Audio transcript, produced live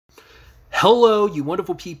Hello, you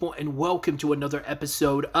wonderful people, and welcome to another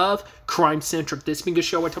episode of Centric. This being a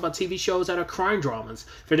show where I talk about TV shows that are crime dramas.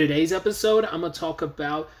 For today's episode, I'm going to talk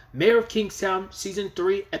about Mayor of Kingstown, Season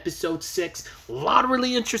 3, Episode 6. A lot of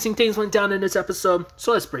really interesting things went down in this episode,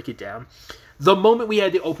 so let's break it down. The moment we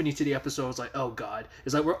had the opening to the episode, I was like, oh God.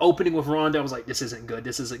 It's like we're opening with Rhonda. I was like, this isn't good.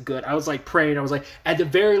 This isn't good. I was like praying. I was like, at the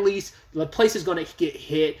very least, the place is going to get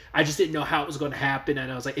hit. I just didn't know how it was going to happen.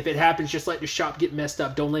 And I was like, if it happens, just let the shop get messed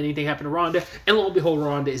up. Don't let anything happen to Rhonda. And lo and behold,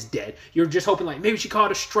 Rhonda is dead. You're just hoping like, maybe she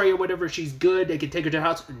caught a stray or whatever. She's good. They can take her to the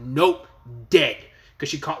house. Nope. Dead. Because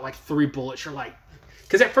she caught like 3 bullets. You're like,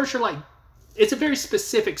 because at first you're like, it's a very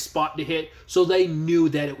specific spot to hit. So they knew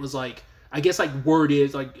that it was like, I guess like word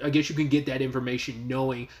is like I guess you can get that information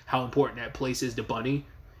knowing how important that place is to Bunny.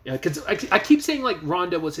 Yeah, because I keep saying like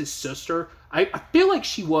Rhonda was his sister. I feel like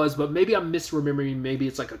she was, but maybe I'm misremembering. Maybe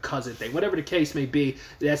it's like a cousin thing. Whatever the case may be,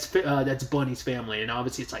 that's Bunny's family, and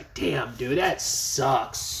obviously it's like, damn, dude, that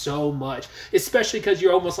sucks so much. Especially because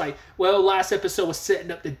you're almost like, well, last episode was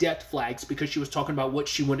setting up the death flags because she was talking about what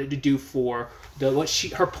she wanted to do for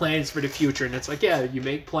her plans for the future, and it's like, yeah, you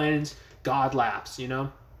make plans, God laughs, you know.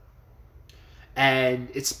 And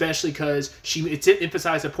especially because it's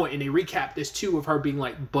emphasized a point, and they recap this too of her being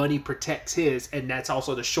like Bunny protects his, and that's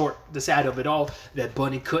also the sad of it all, that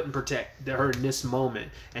Bunny couldn't protect her in this moment,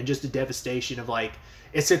 and just the devastation of like,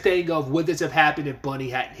 it's a thing of would this have happened if Bunny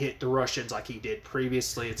hadn't hit the Russians like he did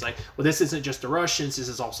previously. It's like, well, this isn't just the Russians, this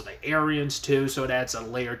is also the Aryans too, so it adds a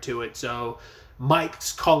layer to it. So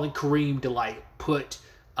Mike's calling Kareem to like put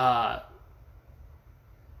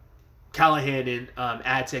Callahan in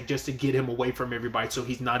Aztec just to get him away from everybody so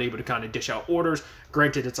he's not able to kind of dish out orders.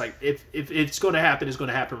 Granted, it's like if it's going to happen, it's going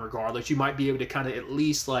to happen regardless. You might be able to kind of at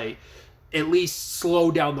least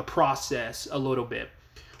slow down the process a little bit.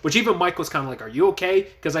 Which even Mike was kind of like, are you okay?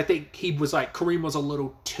 Because I think he was like, Kareem was a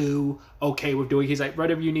little too okay with doing it. He's like,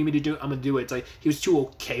 whatever you need me to do, I'm going to do it. It's like, he was too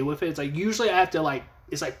okay with it. It's like, usually I have to like,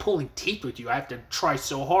 it's like pulling teeth with you. I have to try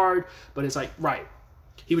so hard, but it's like, right.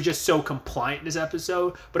 He was just so compliant in this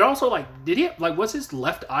episode. But also, like, was his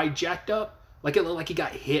left eye jacked up? Like, it looked like he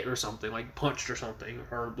got hit or something, like punched or something.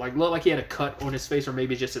 Or, like, looked like he had a cut on his face, or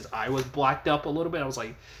maybe just his eye was blacked up a little bit. I was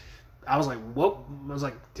like, what? I was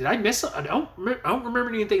like, did I miss it? I don't remember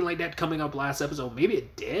anything like that coming up last episode. Maybe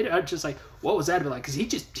it did. I was just like, what was that? Like, because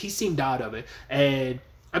he seemed out of it. And,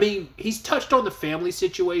 I mean, he's touched on the family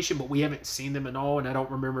situation, but we haven't seen them at all. And I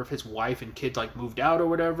don't remember if his wife and kids, like, moved out or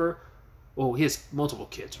whatever. Well, he has multiple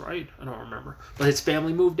kids, right? I don't remember. But his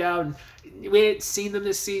family moved out, and we hadn't seen them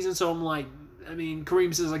this season, so I'm like, I mean,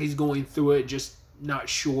 Kareem says like he's going through it, just not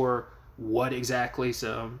sure what exactly,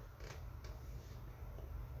 so.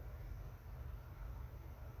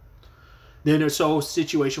 Then there's a whole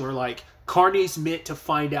situation where, like, Carney's meant to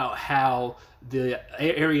find out how the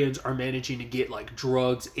Aryans are managing to get, like,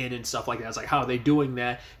 drugs in and stuff like that. It's like, how are they doing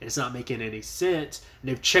that? And it's not making any sense. And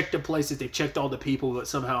they've checked the places, they've checked all the people, but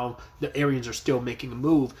somehow the Aryans are still making a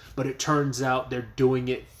move. But it turns out they're doing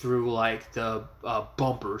it through, like, the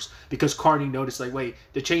bumpers. Because Carney noticed, like, wait,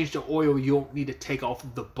 to change the oil, you don't need to take off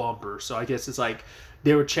the bumper. So I guess it's like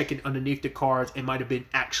they were checking underneath the cars. It might have been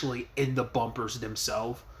actually in the bumpers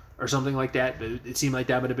themselves, or something like that. But it seemed like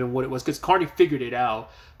that would have been what it was, because Carney figured it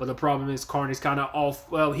out. But the problem is Carney's kind of off.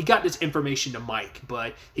 Well, he got this information to Mike,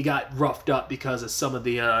 but he got roughed up because of some of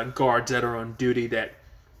the guards that are on duty that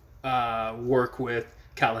work with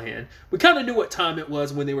Callahan. We kind of knew what time it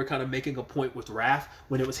was when they were kind of making a point with Raph,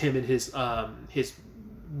 when it was him and his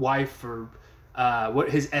wife, or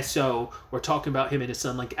his SO were talking about him and his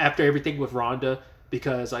son, like after everything with Rhonda.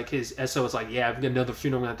 Because, like, his SO is like, yeah, I've got another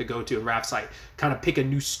funeral I'm going to have to go to. And Raph's like, kind of pick a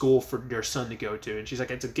new school for their son to go to. And she's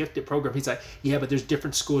like, it's a gifted program. He's like, yeah, but there's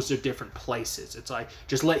different schools, there's different places. It's like,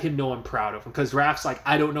 just let him know I'm proud of him. Because Raph's like,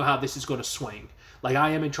 I don't know how this is going to swing. Like,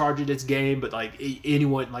 I am in charge of this game, but, like,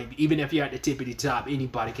 anyone, like, even if you're at the tippity top,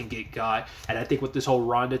 anybody can get got. And I think with this whole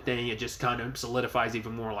Rhonda thing, it just kind of solidifies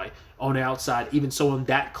even more, like, on the outside, even someone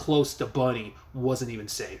that close to Bunny wasn't even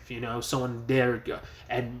safe, you know? Someone there,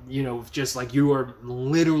 and, you know, just, like, you are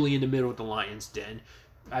literally in the middle of the lion's den.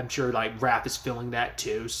 I'm sure, like, Raph is feeling that,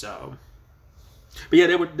 too, so. But, yeah,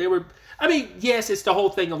 they were, I mean, yes, it's the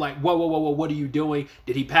whole thing of, like, whoa, what are you doing?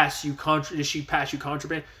 Did she pass you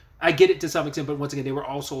contraband? I get it to some extent, but once again, they were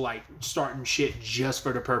also, like, starting shit just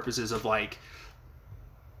for the purposes of, like,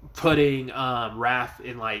 putting Raph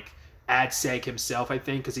in, like, AdSeg himself, I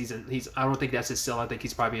think, because I don't think that's his cell. I think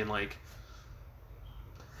he's probably in, like,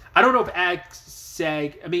 I don't know if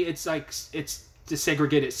AdSeg, I mean, it's, like, it's the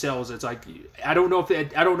segregated cells. It's, like, I don't know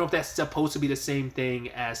if that's supposed to be the same thing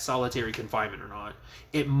as solitary confinement or not.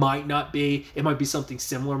 It might not be. It might be something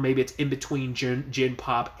similar. Maybe it's in between Gen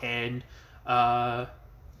Pop and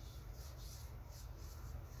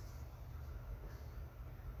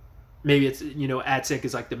Maybe it's, you know, AdSec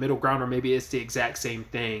is like the middle ground, or maybe it's the exact same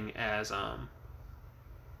thing as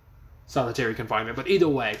solitary confinement. But either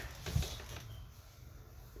way,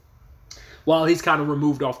 while he's kind of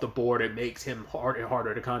removed off the board, it makes him harder and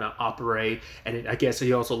harder to kind of operate. And I guess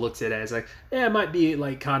he also looks at it as like, yeah, it might be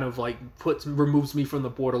like kind of like removes me from the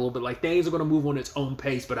board a little bit. Like things are going to move on its own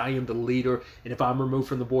pace, but I am the leader. And if I'm removed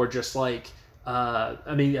from the board, just like, I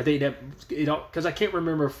mean, I think that, you know, because I can't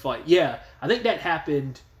remember if like, yeah, I think that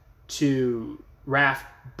happened to Raph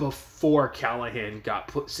before Callahan got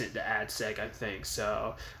sent to AdSec, I think.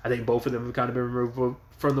 So I think both of them have kind of been removed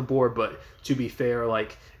from the board. But to be fair,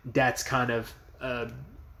 like that's kind of a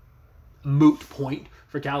moot point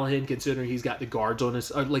for Callahan, considering he's got the guards on his,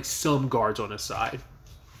 like some guards on his side.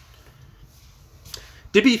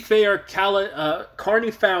 To be fair,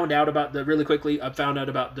 Carney found out about really quickly. Found out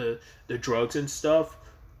about the drugs and stuff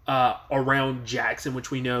around Jackson,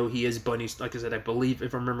 which we know he is Bunny's, like I said, I believe,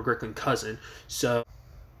 if I remember correctly, cousin. So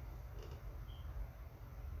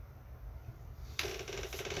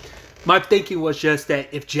my thinking was just that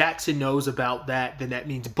if Jackson knows about that, then that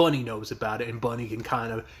means Bunny knows about it, and Bunny can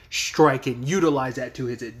kind of strike and utilize that to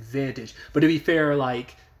his advantage. But to be fair,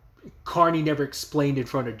 like, Carney never explained in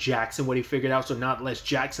front of Jackson what he figured out, so not unless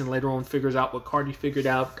Jackson later on figures out what Carney figured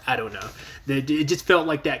out, I don't know. It just felt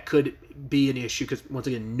like that could be an issue, because once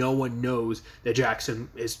again, no one knows that Jackson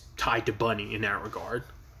is tied to Bunny in that regard.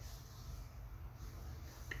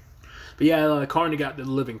 But yeah, Carney got the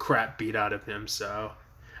living crap beat out of him, so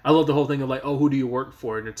I love the whole thing of like, oh, who do you work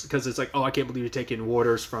for? And it's because it's like, oh, I can't believe you're taking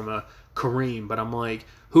orders from Kareem. But I'm like,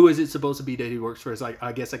 who is it supposed to be that he works for? It's like,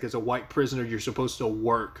 I guess like as a white prisoner, you're supposed to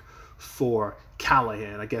work for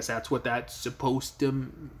Callahan. I guess that's what that's supposed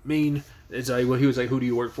to mean. It's like, well, he was like, who do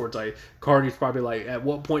you work for? It's like, Carney's probably like, at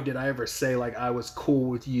what point did I ever say like I was cool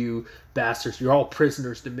with you bastards? You're all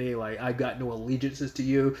prisoners to me. Like, I got no allegiances to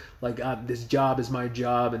you. Like, this job is my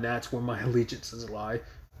job, and that's where my allegiances lie.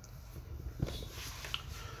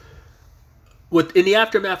 In the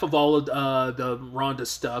aftermath of all of the Rhonda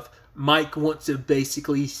stuff, Mike wants to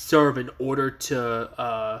basically serve an order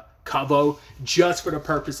to Cabo, just for the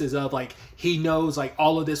purposes of, like, he knows, like,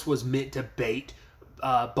 all of this was meant to bait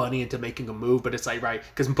Bunny into making a move, but it's like, right,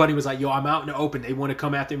 because Bunny was like, yo, I'm out in the open, they want to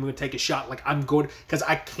come after me, I'm going to take a shot, like, I'm going, because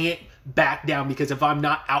I can't back down, because if I'm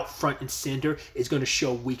not out front and center, it's going to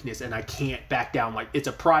show weakness, and I can't back down. Like, it's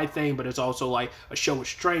a pride thing, but it's also like a show of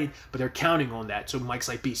strength, but they're counting on that. So Mike's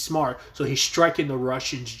like, be smart. So he's striking the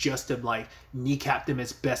Russians just to like kneecap them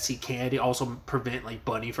as best he can to also prevent like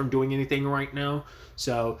Bunny from doing anything right now.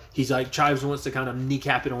 So he's like, Chives wants to kind of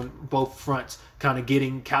kneecap it on both fronts, kind of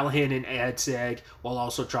getting Callahan and AdSeg while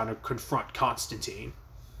also trying to confront Constantine,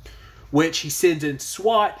 which he sends in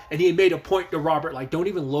SWAT, and he made a point to Robert, like, don't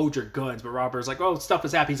even load your guns. But Robert's like, oh, stuff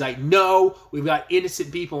is happening. He's like, no, we've got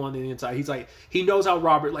innocent people on the inside. He's like, he knows how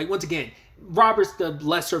Robert, like, once again, Robert's the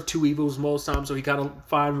lesser of two evils most times, so he kind of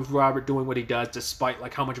fine with Robert doing what he does, despite,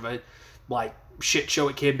 like, how much of a, like, shit show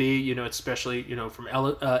it can be, you know, especially, you know, from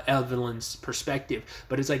Evelyn's perspective.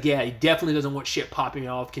 But it's like, yeah, he definitely doesn't want shit popping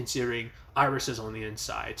off, considering Iris is on the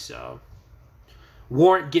inside, so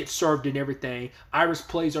warrant gets served and everything. Iris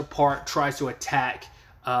plays her part, tries to attack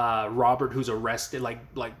Robert, who's arrested,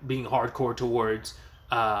 like being hardcore towards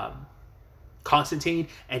Constantine,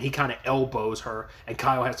 and he kind of elbows her, and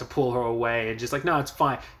Kyle has to pull her away, and just like, no, it's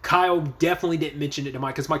fine. Kyle definitely didn't mention it to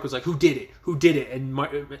Mike, because Mike was like, who did it? Who did it? And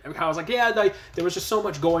Kyle was like, yeah, like, there was just so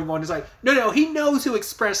much going on. It's like, no, he knows who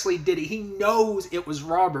expressly did it. He knows it was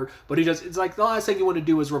Robert, but he just, it's like, the last thing you want to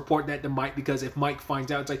do is report that to Mike, because if Mike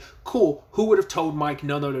finds out, it's like, cool, who would have told Mike?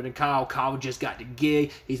 None other than Kyle. Kyle just got the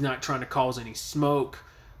gig. He's not trying to cause any smoke.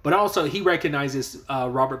 But also, he recognizes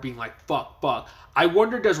Robert being like, fuck. I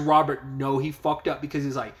wonder, does Robert know he fucked up? Because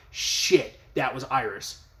he's like, shit, that was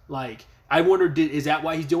Iris. Like, I wonder, is that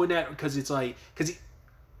why he's doing that? Because it's like, because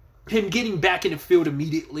him getting back in the field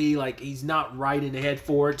immediately, like, he's not right in the head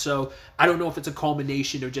for it. So I don't know if it's a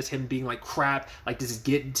culmination of just him being like, crap, like, this is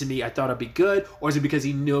getting to me, I thought I'd be good. Or is it because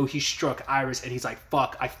he knew he struck Iris and he's like,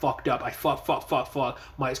 fuck, I fucked up, fuck.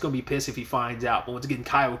 Mike's gonna be pissed if he finds out. But once again,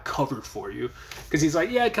 Kyle covered for you, because he's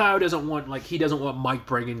like, yeah, Kyle doesn't want, like, he doesn't want Mike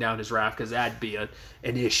bringing down his wrath, because that'd be an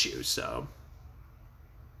issue. So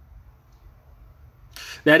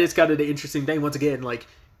that is kind of the interesting thing. Once again, like,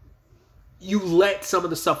 you let some of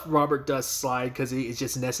the stuff Robert does slide because it's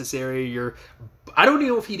just necessary. I don't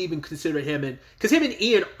know if he'd even consider him, because him and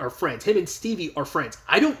Ian are friends. Him and Stevie are friends.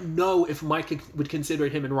 I don't know if Mike would consider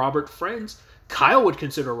him and Robert friends. Kyle would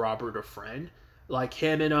consider Robert a friend. Like,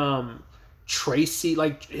 him and Tracy,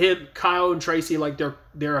 like him, Kyle and Tracy, like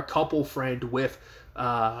they're a couple friend with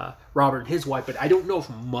Robert and his wife, but I don't know if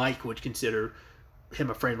Mike would consider him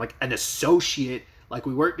a friend, like an associate. Like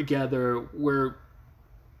we work together, we're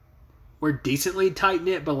decently tight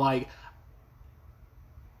knit, but like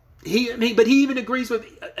but he even agrees with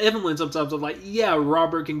Evelyn sometimes. I'm like, yeah,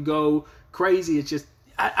 Robert can go crazy. It's just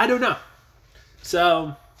I don't know.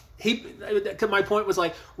 So my point was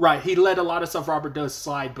like, right, he let a lot of stuff Robert does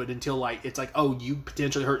slide, but until like it's like, oh, you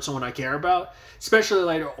potentially hurt someone I care about, especially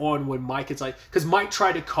later on when Mike, it's like, because Mike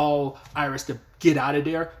tried to call Iris to get out of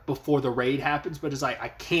there before the raid happens, but it's like, I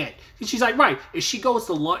can't. And she's like, right, if she goes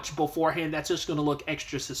to lunch beforehand, that's just going to look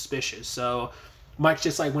extra suspicious. So Mike's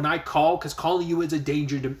just like, when I call, because calling you is a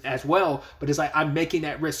danger to, as well, but it's like, I'm making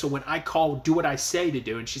that risk. So when I call, do what I say to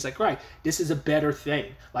do. And she's like, right, this is a better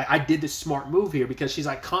thing. Like, I did the smart move here, because she's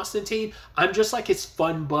like, Constantine, I'm just like his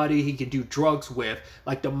fun buddy he can do drugs with.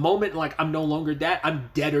 Like, the moment, like, I'm no longer that,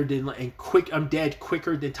 I'm deader than, I'm dead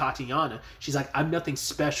quicker than Tatiana. She's like, I'm nothing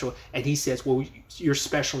special. And he says, well, you're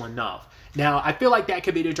special enough. Now, I feel like that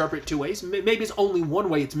could be interpreted two ways. Maybe it's only one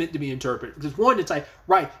way it's meant to be interpreted. Because one, it's like,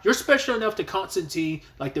 right, you're special enough to Constantine.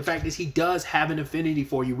 Like, the fact is he does have an affinity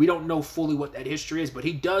for you. We don't know fully what that history is, but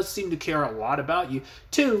he does seem to care a lot about you.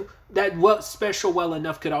 Two, that special well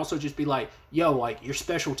enough could also just be like, yo, like, you're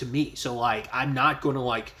special to me. So, like, I'm not going to,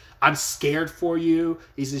 like, I'm scared for you.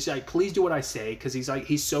 He's just like, please do what I say, because he's like,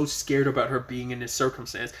 he's so scared about her being in this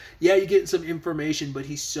circumstance. Yeah, you're getting some information, but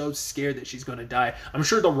he's so scared that she's going to die. I'm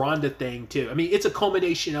sure the Rhonda thing, too. I mean, it's a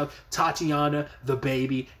culmination of Tatiana, the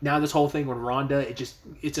baby, now this whole thing with Rhonda.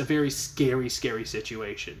 It's a very scary, scary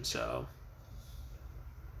situation, so.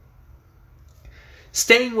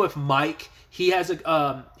 Staying with Mike, he has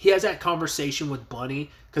that conversation with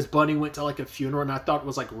Bunny, because Bunny went to like a funeral, and I thought it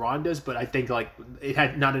was like Rhonda's, but I think like it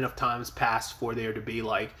had not enough times passed for there to be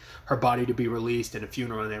like her body to be released and a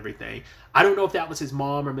funeral and everything. I don't know if that was his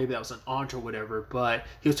mom or maybe that was an aunt or whatever, but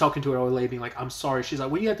he was talking to an old lady being like, I'm sorry. She's like,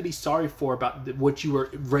 what do you have to be sorry for about what you were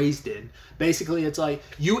raised in? Basically, it's like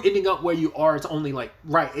you ending up where you are. It's only like,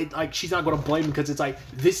 right. It like, she's not going to blame him, because it's like,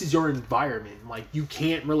 this is your environment. Like, you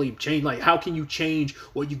can't really change. Like, how can you change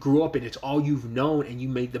what you grew up in? It's all you've known, and you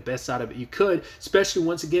made the best out of it you could, especially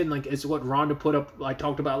once again, like it's what Rhonda put up, I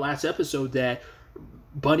talked about last episode, that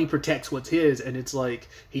Bunny protects what's his, and it's like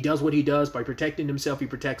he does what he does by protecting himself. He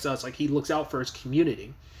protects us. Like, he looks out for his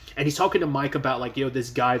community. And he's talking to Mike about like, yo, this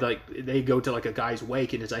guy, like they go to like a guy's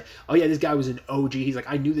wake, and it's like, oh yeah, this guy was an OG. He's like,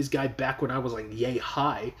 I knew this guy back when I was like yay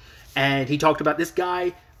high. And he talked about this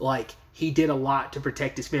guy, like he did a lot to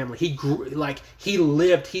protect his family. He grew, like he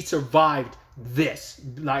survived this,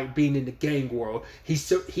 like being in the gang world.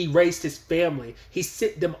 He raised his family. He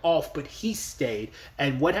sent them off, but he stayed.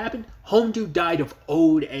 And what happened? Home dude died of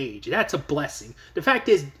old age. That's a blessing. The fact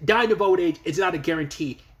is, dying of old age is not a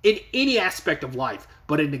guarantee in any aspect of life.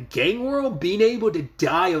 But in the gang world, being able to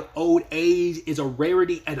die of old age is a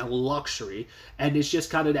rarity and a luxury. And it's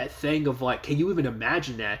just kind of that thing of like, can you even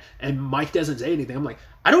imagine that? And Mike doesn't say anything. I'm like,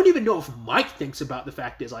 I don't even know if Mike thinks about the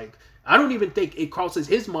fact is like, I don't even think it crosses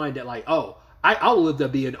his mind that like, oh, I'll live to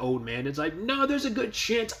be an old man. It's like, no, there's a good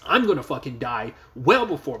chance I'm going to fucking die well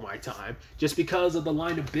before my time, just because of the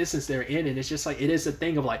line of business they're in. And it's just like, it is a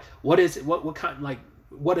thing of like, what kind, like,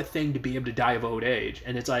 what a thing to be able to die of old age.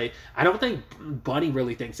 And it's like, I don't think Bunny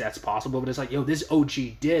really thinks that's possible, but it's like, yo, this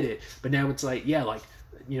OG did it. But now it's like, yeah, like,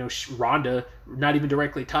 you know, Rhonda, not even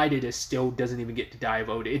directly tied to this, still doesn't even get to die of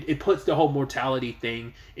old age. It puts the whole mortality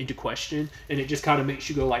thing into question, and it just kind of makes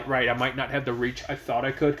you go like, right, I might not have the reach I thought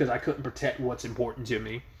I could, because I couldn't protect what's important to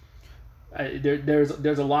me. There's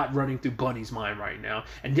a lot running through Bunny's mind right now.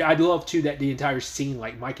 And I love too that the entire scene,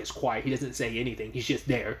 like, Mike is quiet. He doesn't say anything. He's just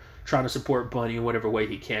there trying to support Bunny in whatever way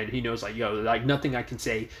he can. He knows like, yo, like nothing I can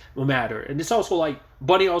say will matter. And it's also like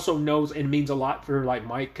Bunny also knows and means a lot for like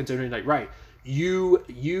Mike, considering like, right,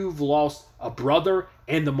 you've lost a brother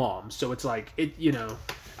and the mom. So it's like, it, you know,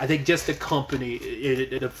 I think just the company,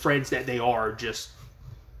 the friends that they are, just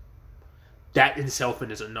that in itself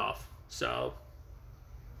is enough. So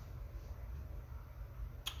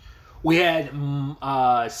we had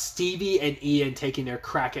Stevie and Ian taking their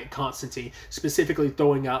crack at Constantine, specifically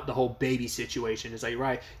throwing out the whole baby situation. It's like,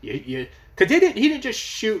 right, because he didn't just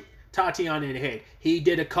shoot Tatiana in the head. He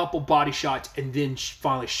did a couple body shots and then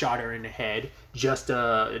finally shot her in the head, just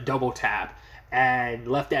a double tap, and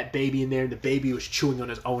left that baby in there. And the baby was chewing on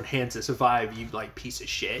his own hands to survive, you like piece of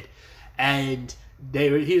shit. And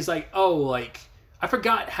he was like, oh, like, I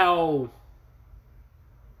forgot how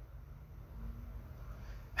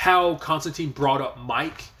Constantine brought up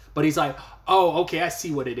Mike, But he's like, oh, okay, I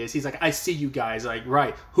see what it is. He's like, I see you guys. Like,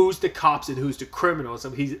 right, who's the cops and who's the criminals? So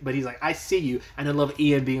he's like, I see you. And I love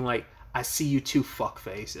Ian being like, I see you too,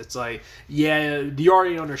 fuckface. It's like, yeah, you're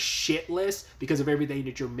already on a shit list because of everything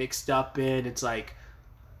that you're mixed up in. It's like,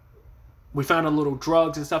 we found a little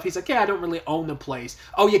drugs and stuff. He's like, yeah, I don't really own the place.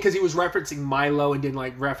 Oh, yeah, because he was referencing Milo and then,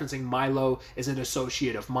 like, referencing Milo as an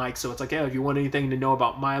associate of Mike. So it's like, yeah, if you want anything to know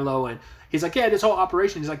about Milo. And he's like, yeah, this whole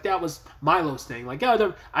operation, he's like, that was Milo's thing. Like,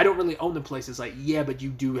 yeah, I don't really own the place. It's like, yeah, but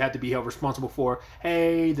you do have to be held responsible for,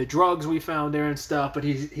 hey, the drugs we found there and stuff. But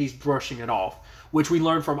he's brushing it off, which we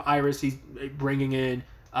learned from Iris. He's bringing in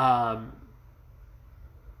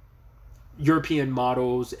European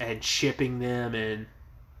models and shipping them, and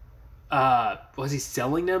was he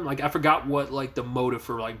selling them? Like, I forgot what, like, the motive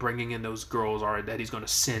for, like, bringing in those girls are that he's going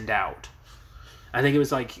to send out. I think it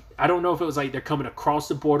was, like, I don't know if it was, like, they're coming across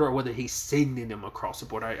the border or whether he's sending them across the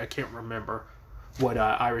border. I can't remember what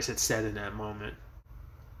Iris had said in that moment.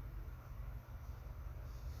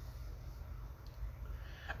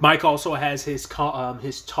 Mike also has his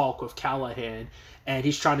talk with Callahan, and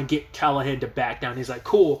he's trying to get Callahan to back down. He's like,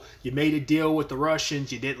 cool, you made a deal with the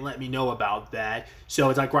Russians. You didn't let me know about that. So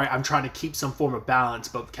it's like, right, I'm trying to keep some form of balance.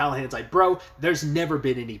 But Callahan's like, bro, there's never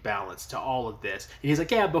been any balance to all of this. And he's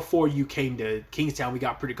like, yeah, before you came to Kingstown, we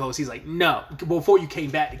got pretty close. He's like, no, before you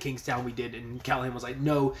came back to Kingstown, we did. And Callahan was like,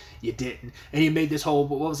 no, you didn't. And he made this whole,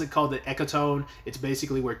 what was it called? The Ecotone. It's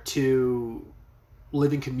basically where two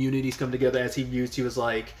living communities come together. As he used, he was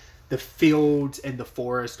like, the fields and the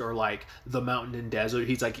forest are like the mountain and desert.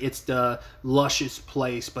 He's like, it's the luscious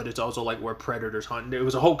place, but it's also like where predators hunt. It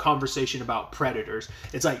was a whole conversation about predators.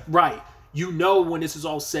 It's like, right, you know, when this is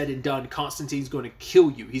all said and done, Constantine's going to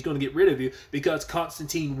kill you. He's going to get rid of you because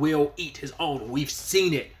Constantine will eat his own. We've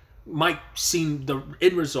seen it. Mike seen the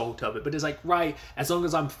end result of it, but it's like, right, as long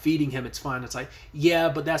as I'm feeding him, it's fine. It's like, yeah,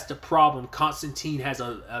 but that's the problem. Constantine has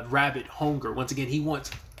a rabid hunger. Once again, he wants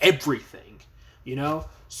everything, you know?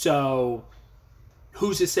 So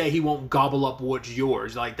who's to say he won't gobble up what's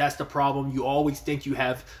yours? Like, that's the problem. You always think you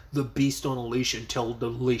have the beast on a leash until the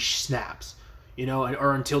leash snaps, you know,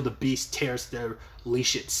 or until the beast tears the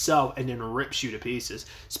leash itself and then rips you to pieces.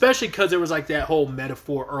 Especially because there was like that whole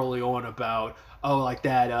metaphor early on about, oh, like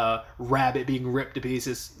that rabbit being ripped to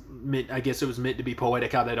pieces. I guess it was meant to be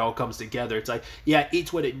poetic how that all comes together. It's like, yeah, it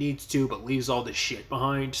eats what it needs to, but leaves all the shit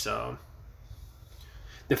behind. So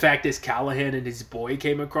the fact is Callahan and his boy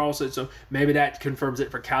came across it, so maybe that confirms it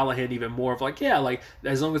for Callahan even more of like, yeah, like,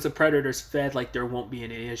 as long as the predator's fed, like, there won't be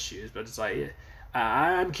any issues. But it's like,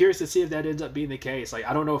 I'm curious to see if that ends up being the case. Like,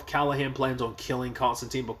 I don't know if Callahan plans on killing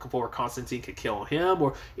Constantine before Constantine could kill him,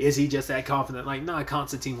 or is he just that confident, like, nah,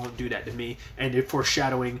 Constantine won't do that to me. And the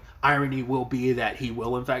foreshadowing irony will be that he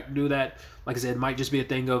will in fact do that. Like I said, it might just be a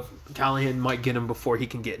thing of Callahan might get him before he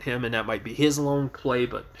can get him, and that might be his lone play,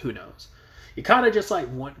 but who knows. You kind of just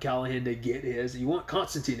like want Callahan to get his. You want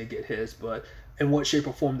Constantine to get his, but in what shape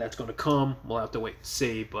or form that's going to come, we'll have to wait and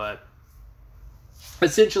see. But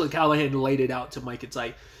essentially, Callahan laid it out to Mike. It's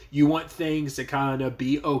like, you want things to kind of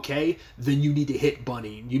be okay, then you need to hit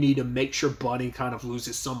Bunny. You need to make sure Bunny kind of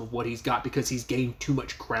loses some of what he's got because he's gained too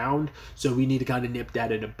much ground. So we need to kind of nip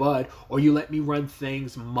that in the bud. Or you let me run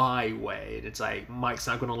things my way. And it's like, Mike's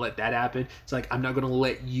not going to let that happen. It's like, I'm not going to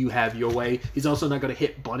let you have your way. He's also not going to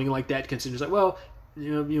hit Bunny like that, considering it's like, well, you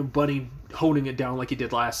know, Bunny holding it down like he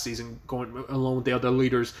did last season, going along with the other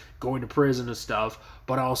leaders, going to prison and stuff.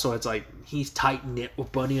 But also, it's like, he's tight-knit with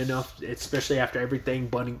Bunny enough, especially after everything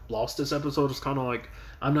Bunny lost this episode. It's kind of like,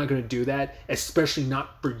 I'm not going to do that, especially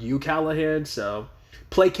not for you, Callahan. So,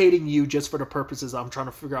 placating you just for the purposes I'm trying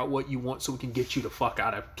to figure out what you want so we can get you the fuck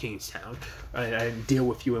out of Kingstown and deal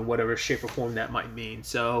with you in whatever shape or form that might mean.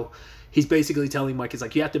 So he's basically telling Mike, he's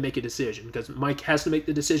like, you have to make a decision, because Mike has to make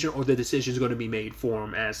the decision or the decision is going to be made for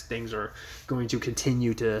him as things are going to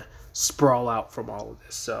continue to sprawl out from all of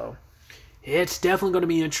this. So it's definitely going to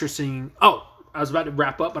be interesting. Oh, I was about to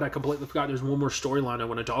wrap up, but I completely forgot there's one more storyline I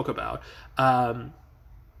want to talk about.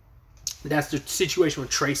 That's the situation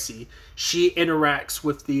with Tracy. She interacts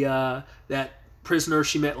with the that prisoner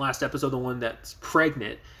she met last episode, the one that's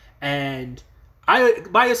pregnant, and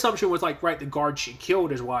my assumption was like, right, the guard she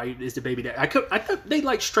killed is the baby dad. I thought they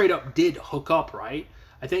like straight up did hook up, right?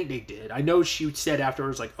 I think they did. I know she said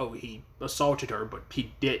afterwards like, oh, he assaulted her, but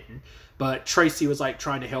he didn't. But Tracy was like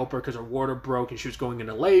trying to help her because her water broke and she was going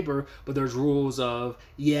into labor. But there's rules of,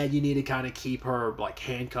 yeah, you need to kind of keep her like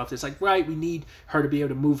handcuffed. It's like, right, we need her to be able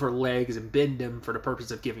to move her legs and bend them for the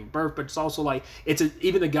purpose of giving birth. But it's also like,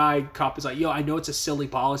 even the guy cop is like, yo, I know it's a silly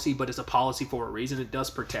policy, but it's a policy for a reason. It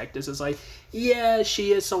does protect us. It's like, yeah,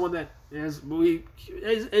 she is someone that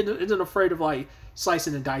isn't afraid of like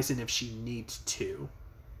slicing and dicing if she needs to.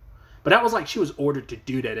 But that was like she was ordered to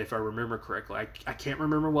do that, if I remember correctly. I can't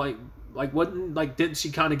remember didn't she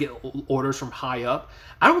kind of get orders from high up?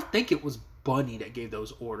 I don't think it was Bunny that gave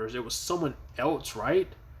those orders. It was someone else, right?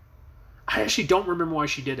 I actually don't remember why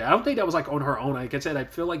she did that. I don't think that was like on her own. Like I said, I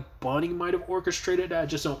feel like Bunny might have orchestrated that. I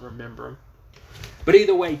just don't remember. But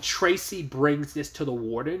either way, Tracy brings this to the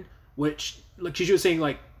warden, which, like she was saying,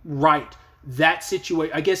 like, right, that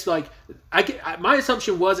situation, I guess, like, my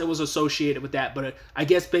assumption was it was associated with that, but I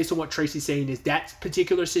guess based on what Tracy's saying is that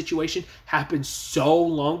particular situation happened so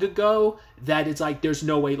long ago that it's like there's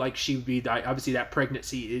no way, like, she would be, obviously that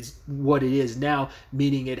pregnancy is what it is now,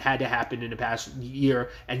 meaning it had to happen in the past year,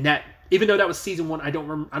 and that, even though that was season 1, I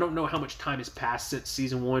don't know how much time has passed since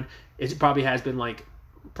season 1. It probably has been like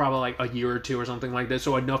a year or two or something like that,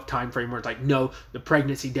 so enough time frame where it's like, no, the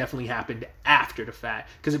pregnancy definitely happened after the fact,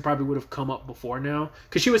 because it probably would have come up before now,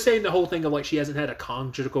 because she was saying the whole thing of like she hasn't had a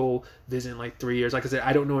conjugal visit in like 3 years. Like I said,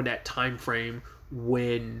 I don't know in that time frame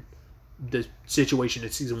when the situation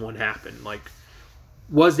in season 1 happened. Like,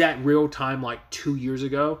 was that real time like 2 years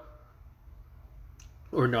ago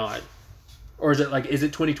or not? Or is it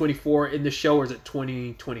 2024 in the show, or is it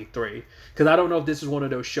 2023? Because I don't know if this is one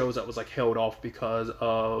of those shows that was like held off because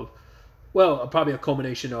of, well, probably a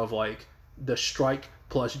culmination of like the strike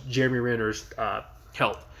plus Jeremy Renner's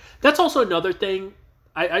health. That's also another thing.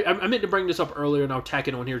 I meant to bring this up earlier, and I'll tack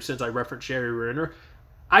it on here since I referenced Jeremy Renner.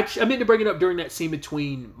 I meant to bring it up during that scene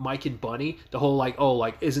between Mike and Bunny. The whole like, oh,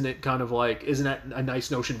 like, isn't that a nice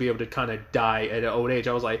notion to be able to kind of die at an old age?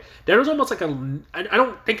 I was like, there was almost like I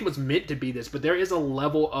don't think it was meant to be this, but there is a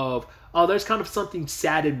level of, oh, there's kind of something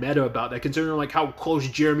sad and meta about that, considering like how close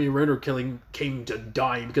Jeremy Renner came to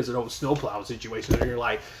dying because of those snowplow situations. And you're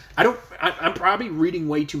like, I'm probably reading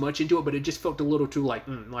way too much into it, but it just felt a little too like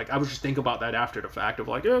I was just thinking about that after the fact of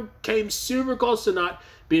like, it came super close to not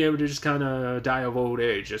being able to just kind of die of old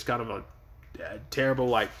age. Just kind of a terrible,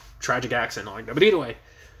 like, tragic accident like that. But either way,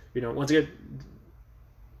 once again,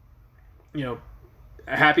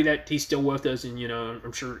 happy that he's still with us, and,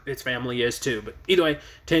 I'm sure his family is too. But either way,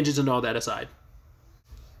 tangents and all that aside.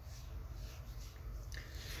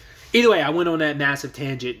 Either way, I went on that massive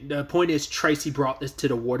tangent. The point is, Tracy brought this to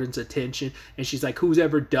the warden's attention, and she's like, who's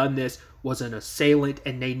ever done this was an assailant,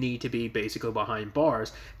 and they need to be basically behind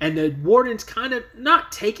bars. And the warden's kind of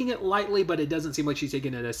not taking it lightly, but it doesn't seem like she's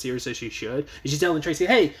taking it as serious as she should. And she's telling Tracy,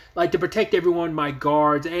 hey, like, to protect everyone, my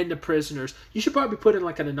guards and the prisoners, you should probably put in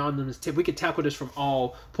like an anonymous tip. We could tackle this from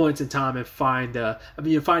all points in time and find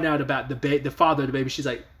out about the father of the baby. She's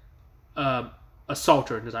like,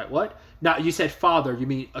 assaulter. And it's like, what? Now, you said father, you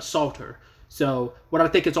mean assaulter. So what I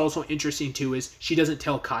think is also interesting too is she doesn't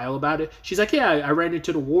tell Kyle about it. She's like, yeah, I ran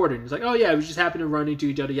into the warden. It's like, oh yeah, we just happened to run into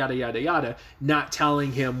each other, yada, yada, yada. Not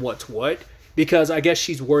telling him what's what. Because I guess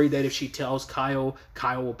she's worried that if she tells Kyle,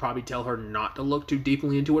 Kyle will probably tell her not to look too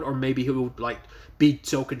deeply into it, or maybe he'll like be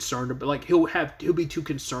so concerned, but like he'll be too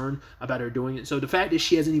concerned about her doing it. So the fact that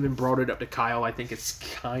she hasn't even brought it up to Kyle, I think it's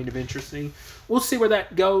kind of interesting. We'll see where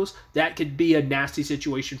that goes. That could be a nasty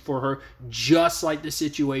situation for her, just like the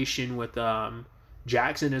situation with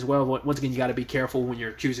Jackson as well. Once again, you got to be careful when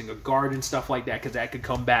you're accusing a guard and stuff like that, because that could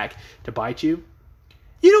come back to bite you.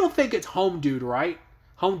 You don't think it's Home Dude, right?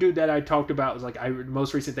 Home Dude that I talked about was like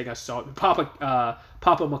most recent thing I saw, Papa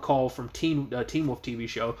McCall from Teen Wolf TV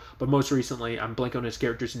show, but most recently I'm blanking on his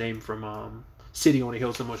character's name from City on the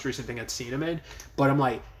Hill's the most recent thing I'd seen him in. But I'm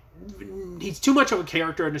like, he's too much of a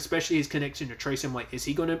character, and especially his connection to Tracy. I'm like, is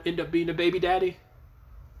he going to end up being a baby daddy?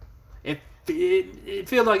 It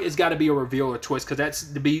feels like it's got to be a reveal or twist, because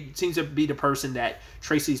seems to be the person that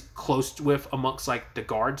Tracy's close with amongst like the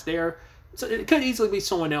guards there. So it could easily be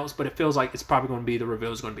someone else, but it feels like it's probably going to be the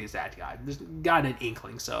reveal is going to be that guy. There's got an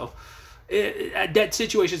inkling, so that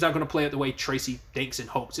situation is not going to play out the way Tracy thinks and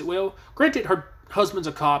hopes it will. Granted, her husband's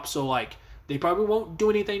a cop, so like they probably won't do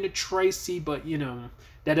anything to Tracy, but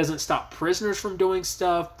that doesn't stop prisoners from doing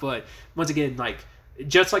stuff. But once again, like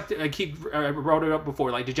just like I brought it up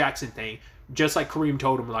before, like the Jackson thing. Just like Kareem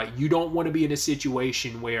told him, like, you don't want to be in a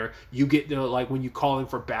situation where you get the, like, when you call in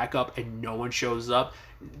for backup and no one shows up.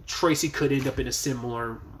 Tracy could end up in a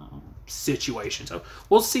similar situation. So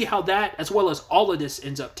we'll see how that, as well as all of this,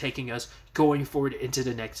 ends up taking us going forward into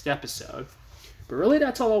the next episode. But really,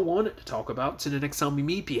 that's all I wanted to talk about. So the next time we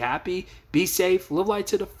meet, be happy, be safe, live life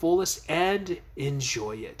to the fullest, and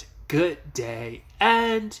enjoy it. Good day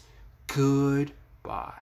and goodbye.